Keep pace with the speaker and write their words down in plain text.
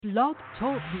Blog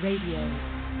Talk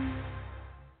Radio.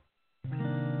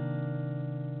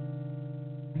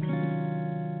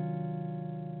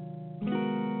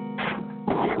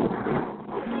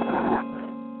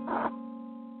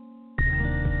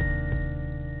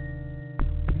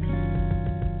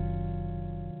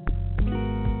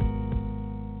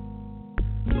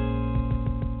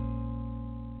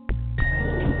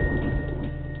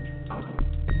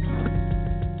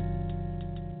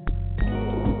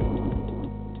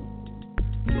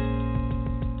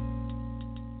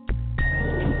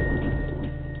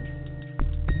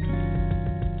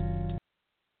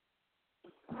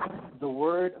 The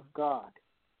Word of God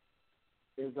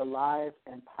is alive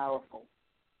and powerful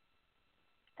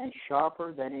and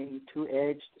sharper than any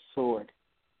two-edged sword,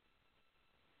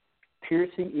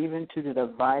 piercing even to the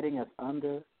dividing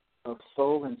of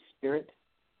soul and spirit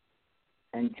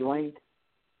and joint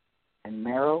and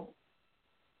marrow,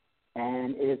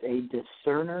 and is a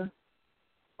discerner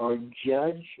or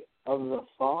judge of the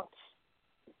thoughts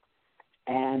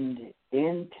and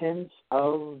intents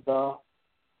of the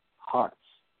hearts.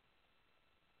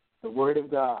 The Word of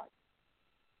God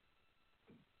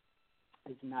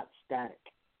is not static.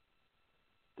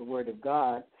 The Word of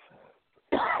God,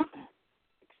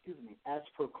 as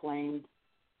proclaimed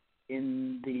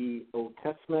in the Old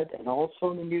Testament and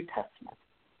also in the New Testament,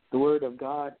 the Word of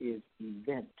God is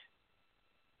event.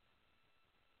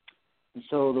 And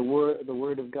so the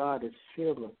Word of God is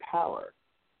filled with power.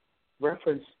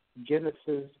 Reference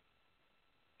Genesis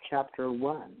chapter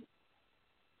 1.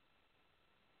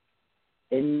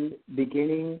 In the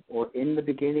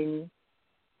beginning,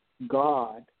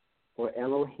 God, or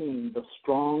Elohim, the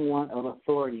strong one of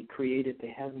authority, created the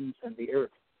heavens and the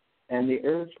earth. And the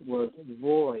earth was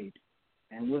void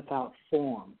and without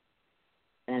form,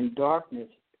 and darkness,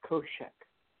 koshek,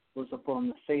 was upon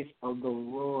the face of the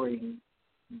roaring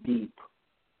deep.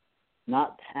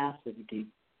 Not passive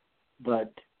deep,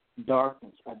 but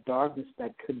darkness, a darkness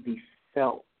that could be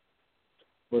felt,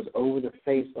 was over the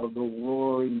face of the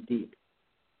roaring deep.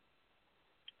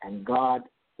 And God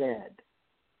said,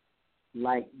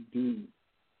 light be,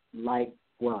 light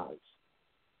was.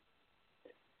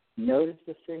 Notice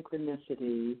the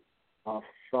synchronicity of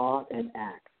thought and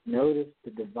act. Notice the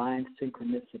divine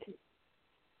synchronicity.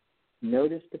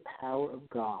 Notice the power of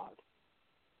God.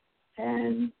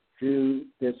 And through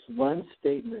this one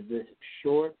statement, this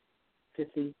short,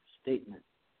 pithy statement,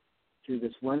 through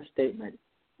this one statement,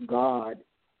 God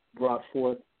brought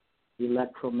forth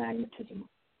electromagnetism.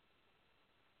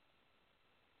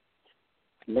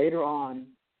 Later on,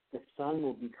 the sun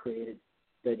will be created,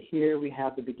 but here we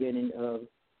have the beginning of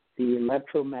the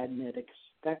electromagnetic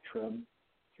spectrum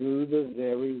through the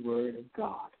very Word of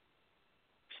God.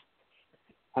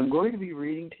 I'm going to be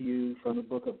reading to you from the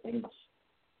book of Amos,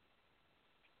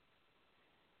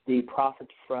 the prophet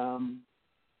from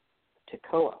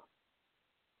Tekoa.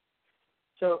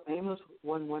 So Amos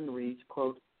 1:1 reads,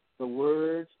 quote, "The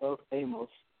words of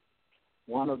Amos,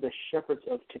 one of the shepherds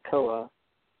of Tekoa,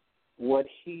 what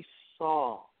he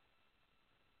saw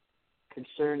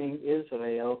concerning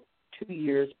Israel 2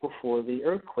 years before the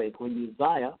earthquake, when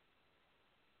Uzziah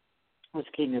was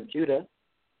king of Judah,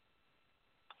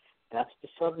 that's the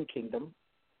southern kingdom,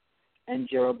 and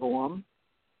Jeroboam,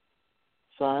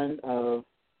 son of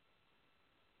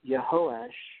Jehoash,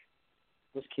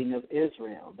 was king of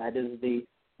Israel. That is the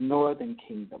northern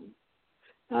kingdom.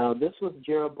 Now, this was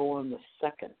Jeroboam the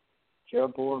second.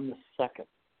 Jeroboam the second,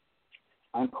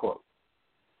 unquote.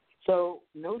 So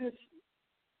notice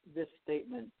this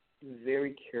statement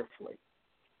very carefully.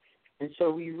 And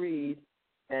so we read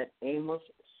that Amos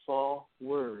saw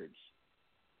words.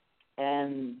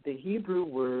 And the Hebrew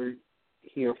word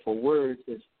here for words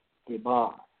is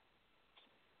debar.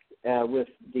 With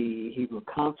the Hebrew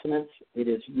consonants, it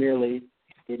is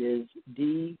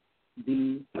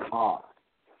D-B-R.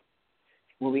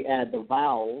 When we add the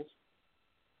vowels,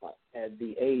 add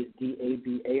the A's,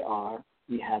 D-A-B-A-R,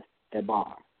 we have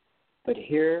debar. But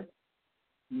here,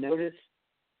 notice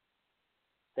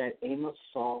that Amos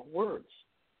saw words.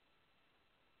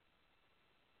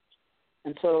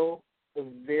 And so, a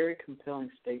very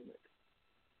compelling statement.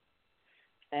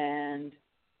 And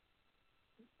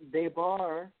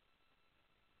debar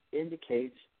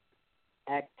indicates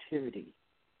activity.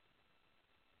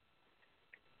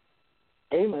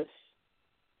 Amos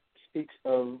speaks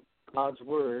of God's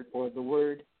word, or the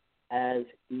word, as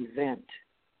event.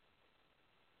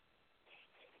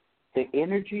 The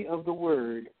energy of the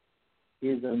word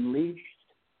is unleashed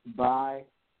by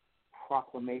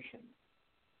proclamation.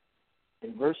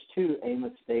 In verse 2,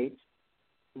 Amos states,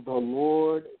 "The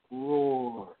Lord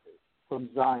roared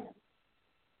from Zion,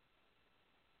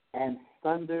 and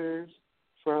thunders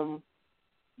from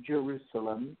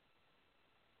Jerusalem.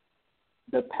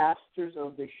 The pastures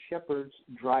of the shepherds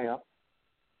dry up,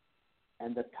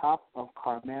 and the top of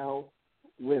Carmel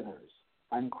withers,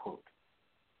 unquote.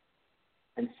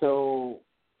 And so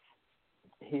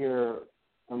here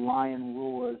the lion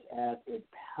roars as it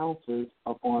pounces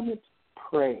upon its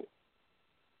prey.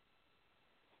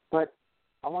 But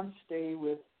I want to stay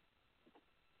with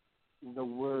the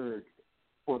word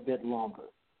for a bit longer,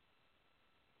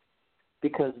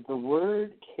 because the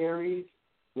word carries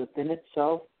within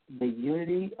itself the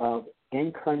unity of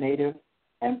incarnative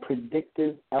and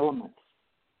predictive elements.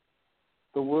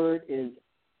 The word is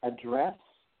address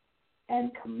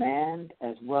and command,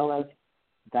 as well as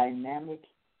dynamic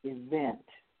event.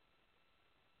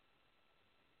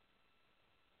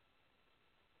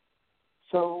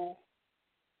 So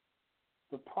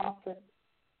the prophet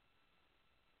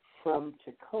from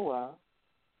Tekoa,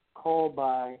 called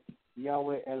by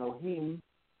Yahweh Elohim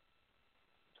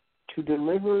to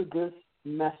deliver this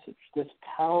message, this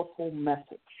powerful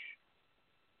message.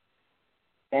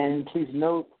 And please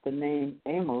note the name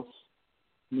Amos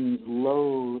means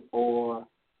load or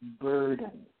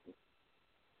burden.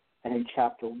 And in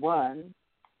chapter 1,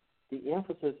 the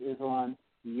emphasis is on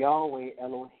Yahweh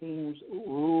Elohim's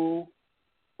rule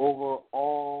over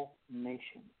all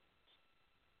nations.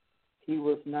 He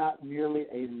was not merely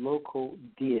a local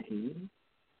deity,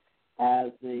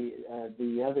 as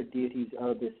the other deities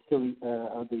of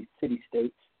the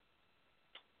city-states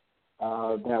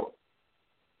that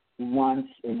once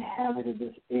inhabited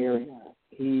this area.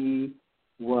 He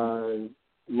was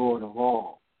Lord of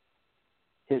all.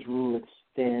 His rule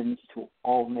extends to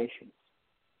all nations.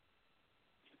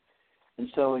 And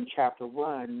so in chapter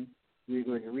 1, we're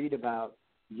going to read about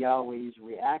Yahweh's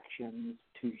reactions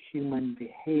to human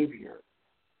behavior.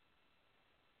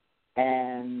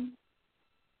 And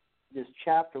this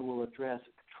chapter will address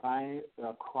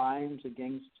crimes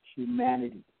against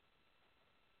humanity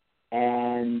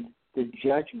and the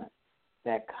judgment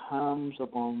that comes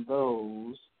upon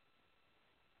those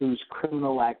whose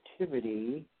criminal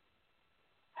activity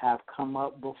have come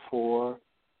up before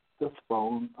the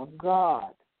throne of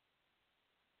God.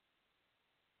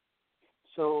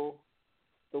 So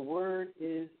the word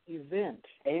is event.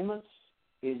 Amos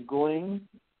is going,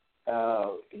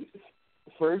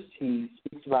 first he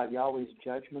speaks about Yahweh's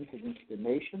judgment against the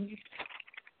nations,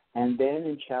 and then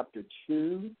in chapter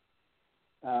 2,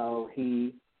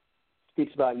 he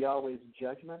speaks about Yahweh's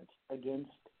judgment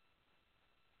against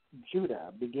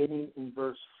Judah, beginning in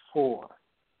verse 4.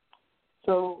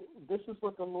 So this is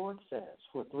what the Lord says: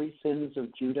 for 3 sins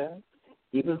of Judah,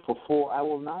 even for 4, I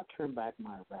will not turn back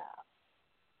my wrath.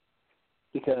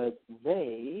 Because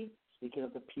they, speaking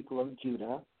of the people of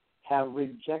Judah, have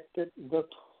rejected the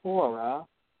Torah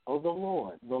of the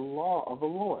Lord, the law of the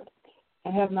Lord,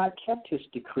 and have not kept his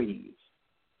decrees.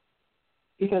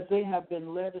 Because they have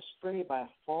been led astray by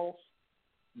false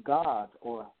gods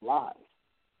or lies,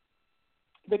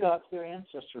 the gods their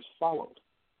ancestors followed.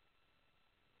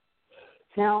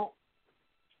 Now,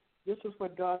 this is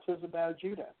what God says about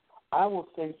Judah. I will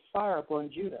send fire upon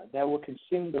Judah that will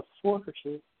consume the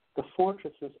fortresses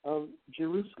of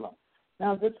Jerusalem.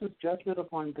 Now, this is judgment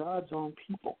upon God's own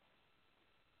people.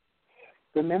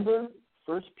 Remember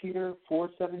 1 Peter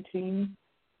 4:17,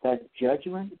 that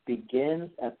judgment begins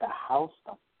at the house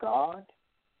of God?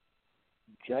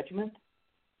 Judgment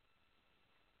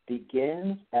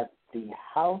begins at the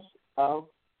house of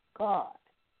God.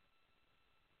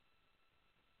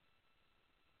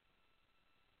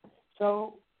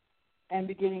 So, and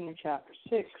beginning in chapter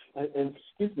 6,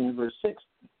 in verse 6,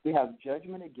 we have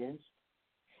judgment against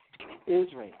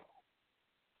Israel.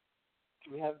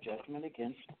 We have judgment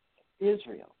against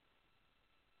Israel.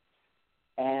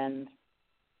 And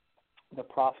the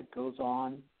prophet goes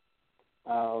on.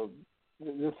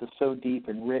 This is so deep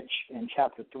and rich. In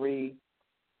chapter 3,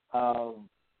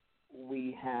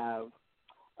 we have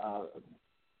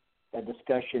a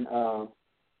discussion of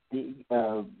the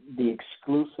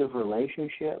exclusive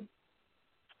relationship,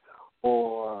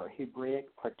 or Hebraic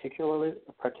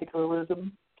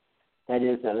particularism. That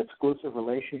is, an exclusive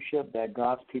relationship that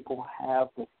God's people have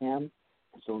with him.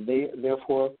 So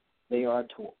therefore, they are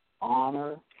to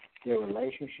honor their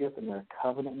relationship and their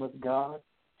covenant with God.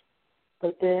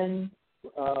 But then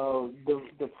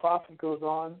the prophet goes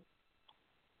on,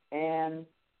 and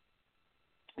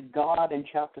God, in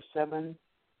chapter 7,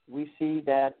 we see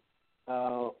that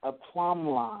a plumb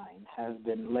line has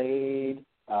been laid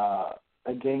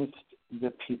against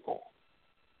the people.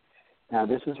 Now,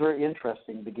 this is very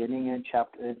interesting, beginning in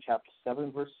chapter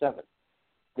 7, verse 7.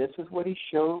 This is what he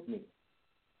showed me.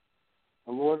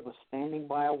 the Lord was standing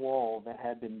by a wall that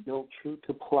had been built true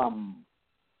to plumb,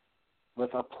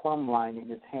 with a plumb line in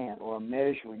his hand, or a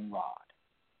measuring rod.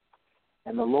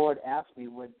 And the Lord asked me,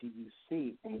 what do you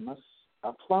see, Amos?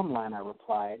 A plumb line, I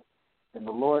replied. And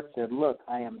the Lord said, look,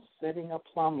 I am setting a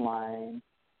plumb line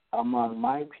among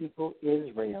my people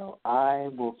Israel. I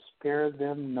will spare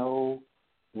them no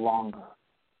longer.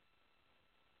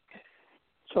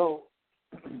 So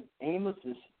Amos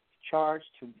is charged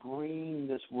to bring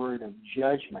this word of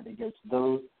judgment against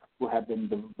those who have been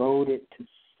devoted to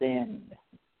sin.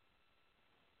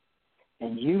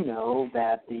 And you know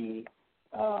that the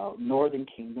northern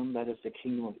kingdom, that is the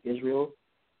kingdom of Israel,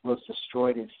 was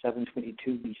destroyed in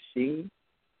 722 B.C.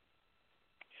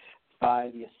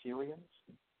 by the Assyrians.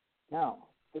 Now,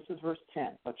 this is verse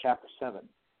 10 of chapter 7.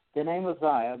 Then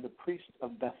Amaziah, the priest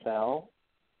of Bethel,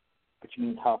 which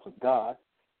means house of God,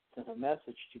 sent a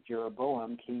message to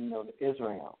Jeroboam, king of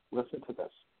Israel. Listen to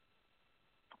this.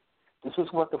 This is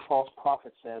what the false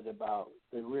prophet says about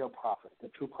the real prophet, the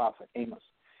true prophet, Amos.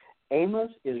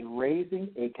 Amos is raising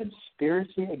a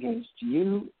conspiracy against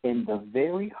you in the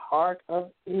very heart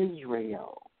of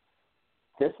Israel.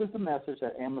 This is the message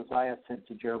that Amaziah sent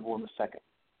to Jeroboam II.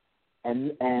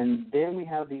 And then we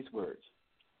have these words.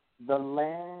 The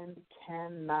land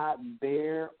cannot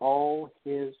bear all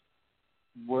his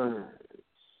words.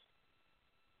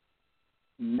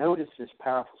 Notice this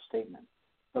powerful statement.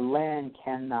 The land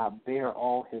cannot bear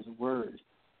all his words.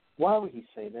 Why would he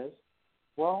say this?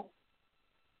 Well,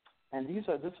 and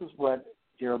this is what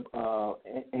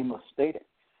Amos stated.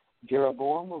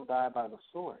 Jeroboam will die by the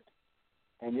sword,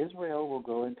 and Israel will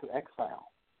go into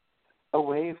exile,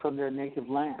 away from their native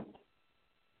land.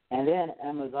 And then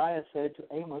Amaziah said to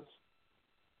Amos,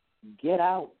 get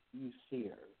out, you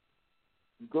seer.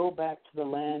 Go back to the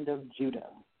land of Judah.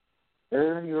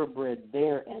 Earn your bread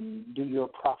there and do your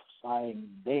prophesying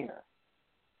there.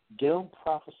 Don't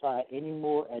prophesy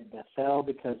anymore at Bethel,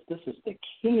 because this is the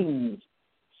king's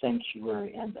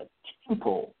sanctuary and the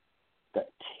temple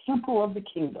of the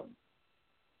kingdom.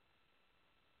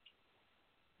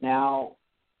 Now,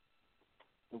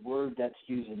 the word that's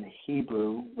used in the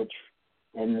Hebrew, which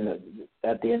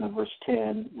at the end of verse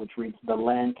 10, which reads, the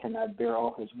land cannot bear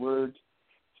all his words,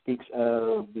 speaks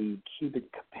of the cubic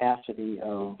capacity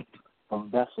of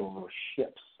vessels or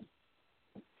ships.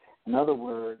 In other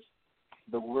words,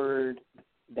 the word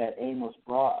that Amos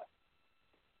brought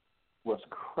was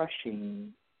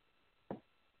crushing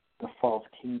the false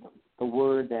kingdom. The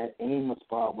word that Amos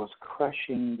brought was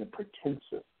crushing the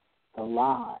pretenses, the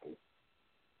lies,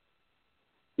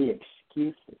 the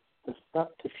excuses, the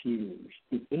subterfuge,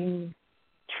 the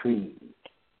intrigue,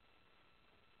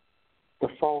 the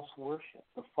false worship,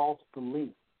 the false belief.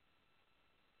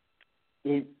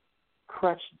 It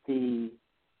crushed the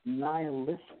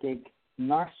nihilistic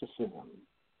narcissism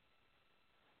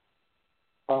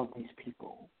of these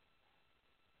people.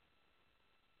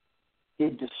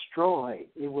 It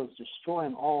was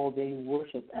destroying all they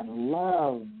worshiped and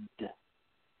loved.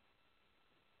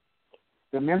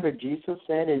 Remember Jesus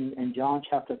said in John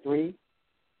chapter 3,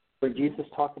 where Jesus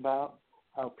talked about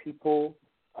how people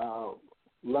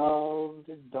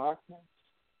loved darkness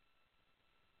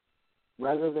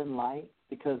rather than light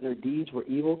because their deeds were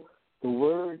evil. The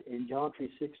word in John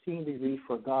 3:16, we read,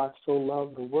 for God so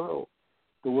loved the world.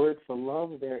 The word for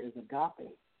love there is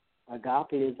agape.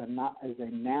 Agape is a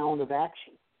noun of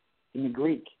action in the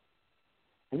Greek.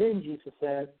 And then Jesus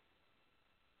said,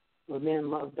 well, men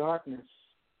love darkness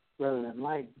rather than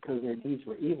light because their deeds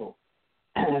were evil.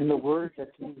 And the word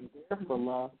that's used there for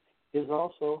love is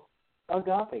also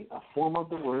agape, a form of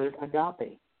the word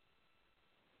agape.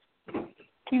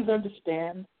 Please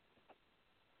understand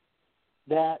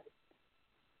that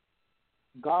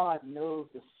God knows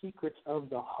the secrets of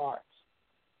the hearts.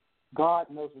 God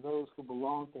knows those who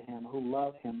belong to him, who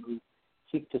love him, who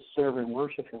seek to serve and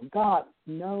worship him. God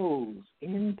knows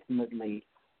intimately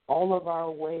all of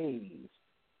our ways.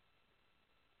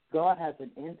 God has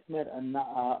an intimate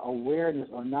awareness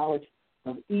or knowledge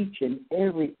of each and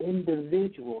every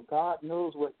individual. God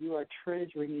knows what you are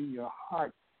treasuring in your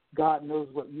heart. God knows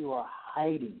what you are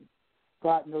hiding.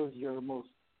 God knows your most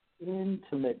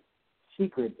intimate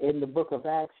secret. In the book of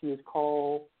Acts, he is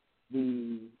called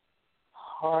the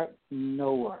heart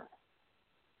knower.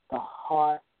 The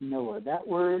heart knower. That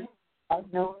word,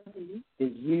 heart knower,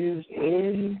 is used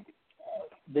in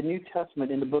the New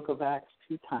Testament in the book of Acts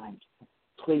 2 times.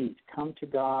 Please come to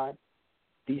God,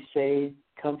 be saved,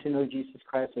 come to know Jesus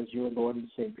Christ as your Lord and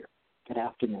Savior. Good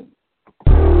afternoon.